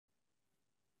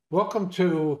Welcome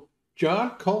to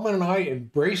John Coleman and I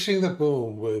Embracing the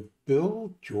Boom with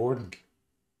Bill Jordan.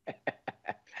 Hey,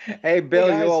 Hey Bill,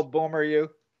 you guys. old boomer, you.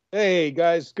 Hey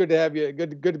guys, good to have you.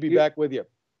 Good to be You back with you.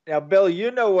 now, Bill,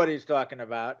 you know what he's talking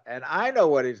about, and I know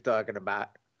what he's talking about,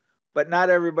 but not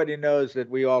everybody knows that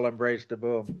we all embrace the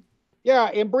boom.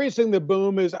 Yeah, embracing the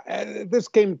boom is this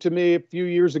came to me a few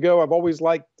years ago. I've always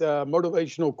liked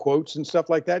motivational quotes and stuff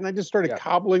like that, and I just started Yeah,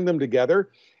 cobbling them together.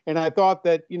 And I thought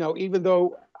that even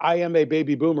though I am a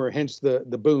baby boomer, hence the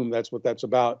boom, that's what that's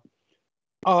about.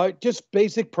 Just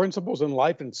basic principles in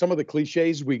life and some of the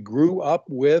cliches we grew up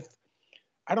with.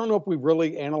 I don't know if we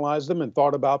really analyzed them and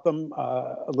thought about them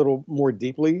a little more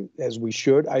deeply as we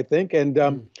should, I think. And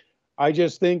Mm. I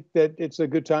just think that it's a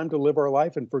good time to live our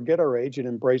life and forget our age and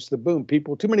embrace the boom.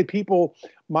 Too many people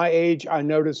my age, I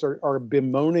notice, are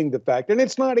bemoaning the fact, and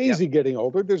it's not yeah, easy getting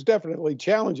older. There's definitely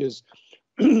challenges,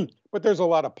 but there's a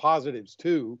lot of positives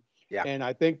too. yeah, And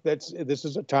I think this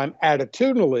is a time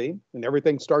attitudinally, and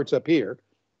everything starts up here,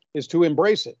 is to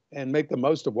embrace it and make the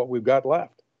most of what we've got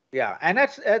left. yeah. And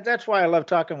that's why I love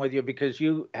talking with you because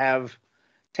you have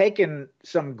taken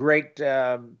some great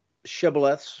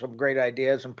shibboleths, some great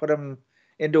ideas, and put them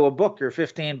into a book. Your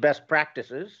 15 best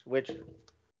practices. Which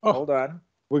Oh, hold on,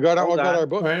 we hold got our on.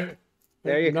 book. Right?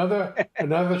 There you here,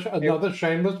 Another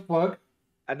shameless plug.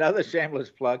 another shameless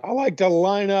plug. I like to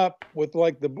line up with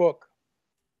like the book.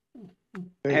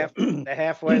 There Half you the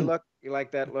halfway look. You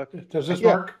like that look? Does this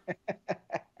yeah, work?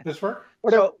 This work?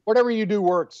 whatever So whatever you do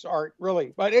works, Art,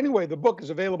 really. But anyway, the book is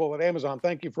available at Amazon.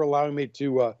 Thank you for allowing me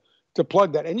to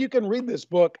plug that. And you can read this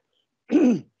book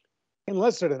in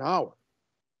less than an hour,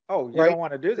 oh, you right? don't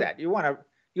want to do that. You want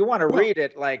to Well, read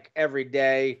it like every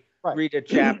day, right. read a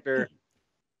chapter.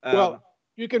 Um, Well,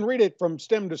 you can read it from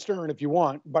stem to stern if you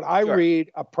want, but I sure.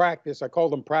 read a practice. I call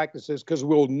them practices because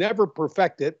we'll never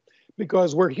perfect it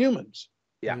because we're humans.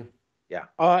 Yeah. Mm.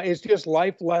 Yeah. It's just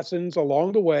life lessons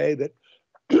along the way that,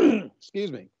 excuse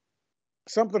me,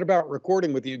 something about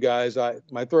recording with you guys.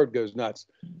 My throat goes nuts.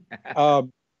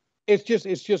 Um, it's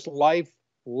just life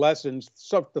lessons,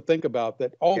 stuff to think about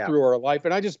that all Yeah. through our life.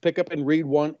 And I just pick up and read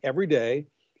one every day,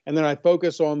 and then I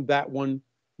focus on that one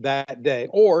that day,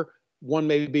 or one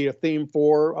may be a theme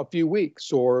for a few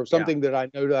weeks, or Yeah. something that I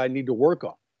know that I need to work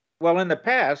on. Well, in the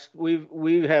past,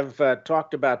 we have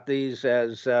talked about these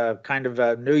as kind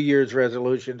of New Year's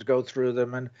resolutions. Go through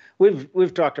them, and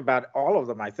we've talked about all of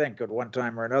them, I think, at one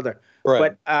time or another.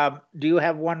 Right. But do you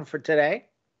have one for today?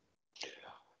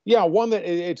 Yeah, one that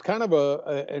it's kind of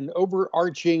an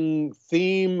overarching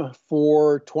theme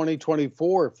for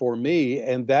 2024 for me,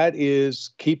 and that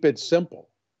is keep it simple.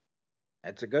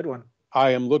 That's a good one.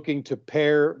 I am looking to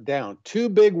pare down two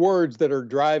big words that are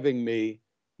driving me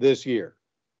this year.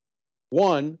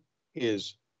 One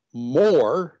is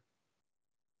more,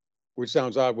 which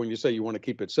sounds odd when you say you want to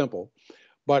keep it simple,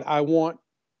 but I want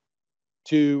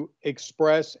to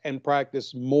express and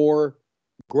practice more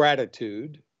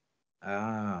gratitude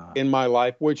Ah, in my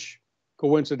life, which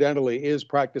coincidentally is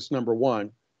practice number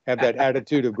one. Have that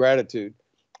attitude of gratitude.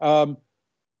 Um,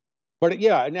 but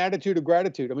yeah, an attitude of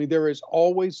gratitude. I mean, there is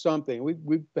always something.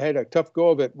 We've had a tough go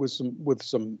of it with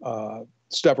some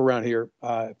stuff around here,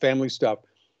 family stuff.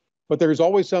 But there's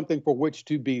always something for which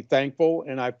to be thankful,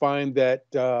 and I find that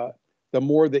the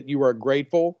more that you are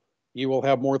grateful, you will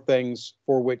have more things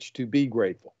for which to be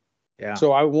grateful. yeah,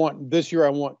 So I want this year. I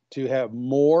want to have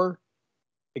more,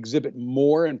 exhibit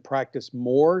more, and practice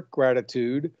more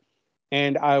gratitude,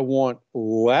 and I want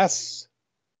less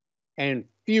and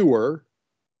fewer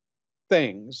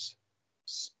things,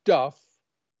 stuff,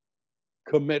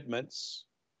 commitments,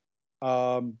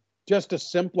 just to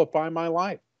simplify my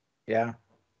life. yeah,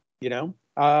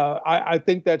 I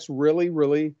think that's really,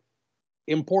 really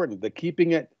important. The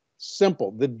keeping it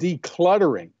simple, the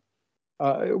decluttering.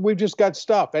 We've just got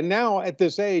stuff, and now at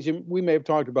this age, and we may have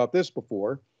talked about this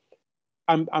before.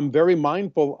 I'm very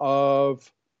mindful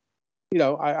of,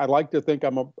 I like to think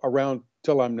around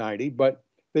till I'm 90, but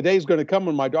the day's going to come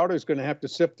when my daughter's going to have to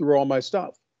sift through all my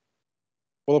stuff.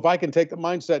 Well, if I can take the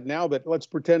mindset now that let's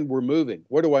pretend we're moving,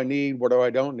 what do I need? What do I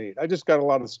don't need? I just got a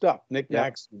lot of stuff, yeah,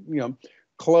 knickknacks,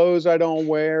 clothes I don't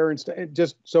wear, and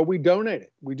just so we donate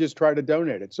it. We just try to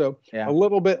donate it. So a yeah.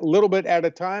 little bit at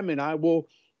a time, and I will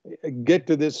get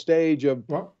to this stage of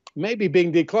Well, maybe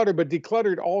being decluttered, but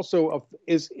decluttered also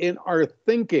is in our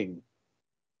thinking.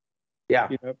 Yeah.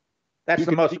 You know, That's you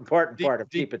the can most important part of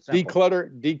keep it simple.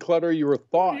 declutter your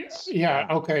thoughts. yeah,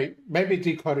 Yeah, okay. Maybe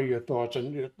declutter your thoughts,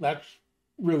 and that's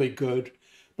really good.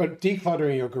 But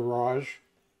decluttering your garage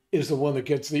is the one that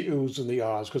gets the oohs and the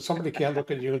ahs because somebody can't look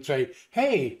at you and say,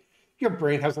 "Hey, your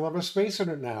brain has a lot of space in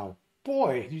it now.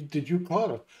 Boy, did you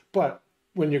clutter?" But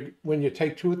when you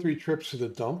take 2 or 3 trips to the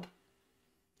dump,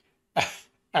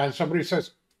 and somebody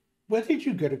says, "Where did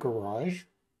you get a garage?"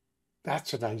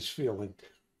 That's a nice feeling.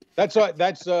 That's on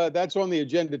the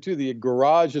agenda too. The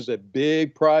garage is a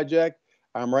big project.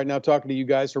 I'm right now talking to you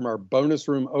guys from our bonus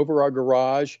room over our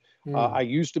garage. I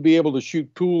used to be able to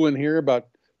shoot pool in here. About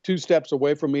 2 steps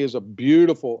away from me is a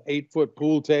beautiful 8-foot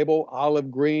pool table, olive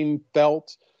green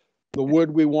felt, the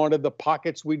wood we wanted, the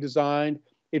pockets we designed.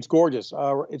 It's gorgeous.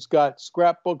 It's got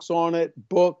scrapbooks on it,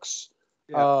 books,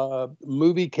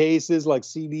 movie cases like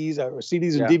CDs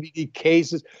and DVD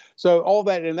cases. So all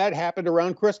that, and that happened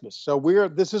around Christmas. So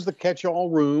this is the catch-all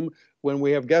room when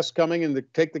we have guests coming and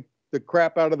take the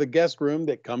crap out of the guest room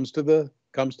that comes to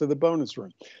the bonus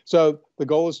room. So the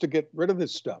goal is to get rid of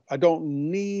this stuff. I don't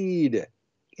need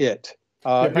it.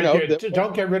 Don't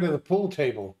get rid of the pool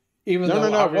table, even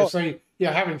though obviously you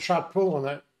haven't shot pool on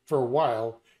that for a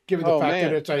while, given the fact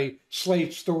that it's a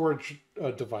slate storage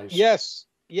device.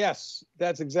 Yes,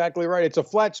 that's exactly right. It's a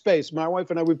flat space. My wife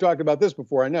and I, we've talked about this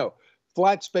before. I know.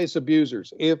 Flat space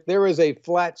abusers. If there is a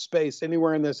flat space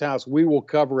anywhere in this house, we will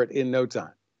cover it in no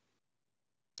time.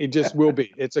 It just will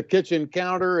be. It's a kitchen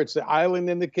counter. It's an island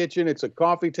in the kitchen. It's a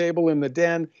coffee table in the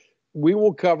den. We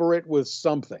will cover it with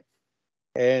something.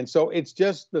 And so it's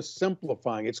just the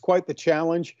simplifying. It's quite the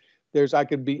challenge.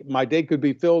 My day could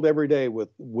be filled every day with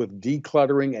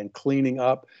decluttering and cleaning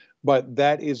up. But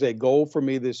that is a goal for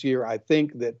me this year. I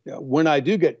think that when I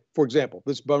do get, for example,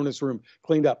 this bonus room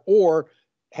cleaned up or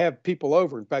have people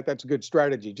over, in fact, that's a good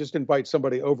strategy. Just invite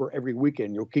somebody over every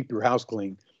weekend. You'll keep your house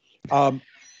clean.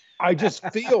 I just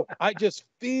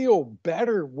feel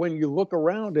better when you look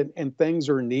around and things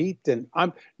are neat. And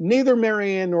neither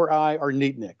Marianne nor I are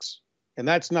neatniks, and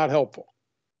that's not helpful.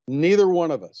 Neither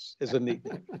one of us is a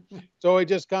neatnik. So it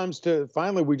just comes to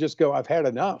finally we just go, I've had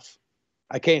enough.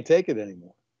 I can't take it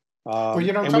anymore. Well,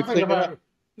 something about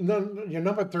your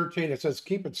number 13, it says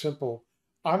keep it simple.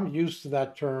 I'm used to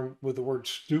that term with the word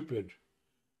stupid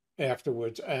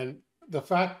afterwards. And the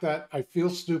fact that I feel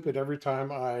stupid every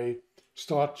time I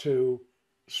start to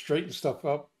straighten stuff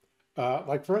up.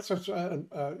 Like, for instance,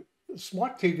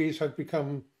 smart TVs have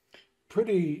become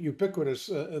pretty ubiquitous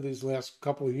these last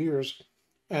couple of years.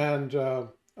 And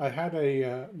I had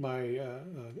my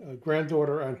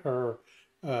granddaughter and her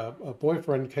a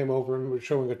boyfriend came over and was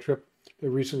showing a trip they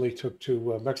recently took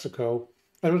to Mexico.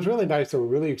 And it was really nice. They were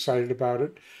really excited about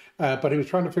it. But he was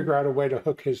trying to figure out a way to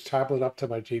hook his tablet up to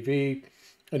my TV.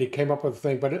 And he came up with a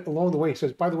thing. But along the way, he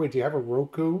says, by the way, do you have a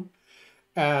Roku?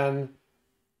 And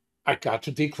I got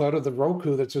to declutter the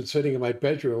Roku that's been sitting in my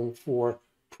bedroom for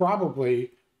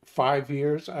probably 5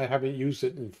 years. I haven't used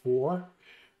it in 4.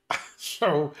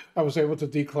 So I was able to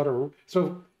declutter.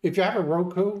 So if you have a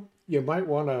Roku, you might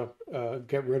want to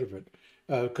get rid of it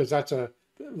because that's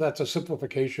a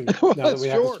simplification now that we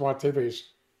have the smart TVs.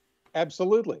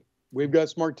 Absolutely. We've got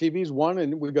smart TVs,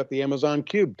 and we've got the Amazon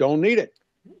Cube. Don't need it.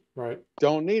 Right.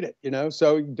 Don't need it,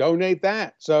 so donate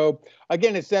that. So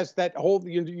again, it's that whole,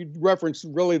 you reference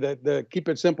really the keep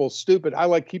it simple, stupid. I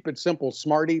like keep it simple,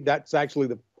 smarty. That's actually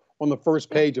on the first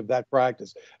page of that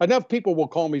practice. Enough people will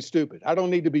call me stupid. I don't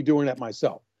need to be doing that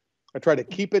myself. I try to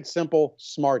keep it simple,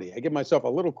 smarty. I give myself a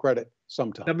little credit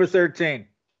sometimes. Number 13.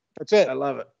 That's it. I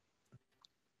love it.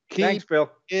 Thanks, Phil.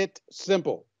 It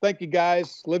simple. Thank you,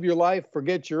 guys. Live your life,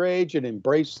 forget your age, and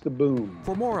embrace the boom.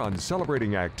 For more on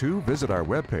Celebrating Act 2, visit our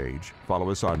webpage,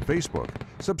 follow us on Facebook,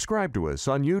 subscribe to us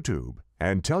on YouTube,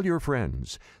 and tell your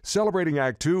friends. Celebrating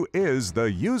Act 2 is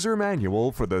the user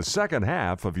manual for the second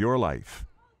half of your life.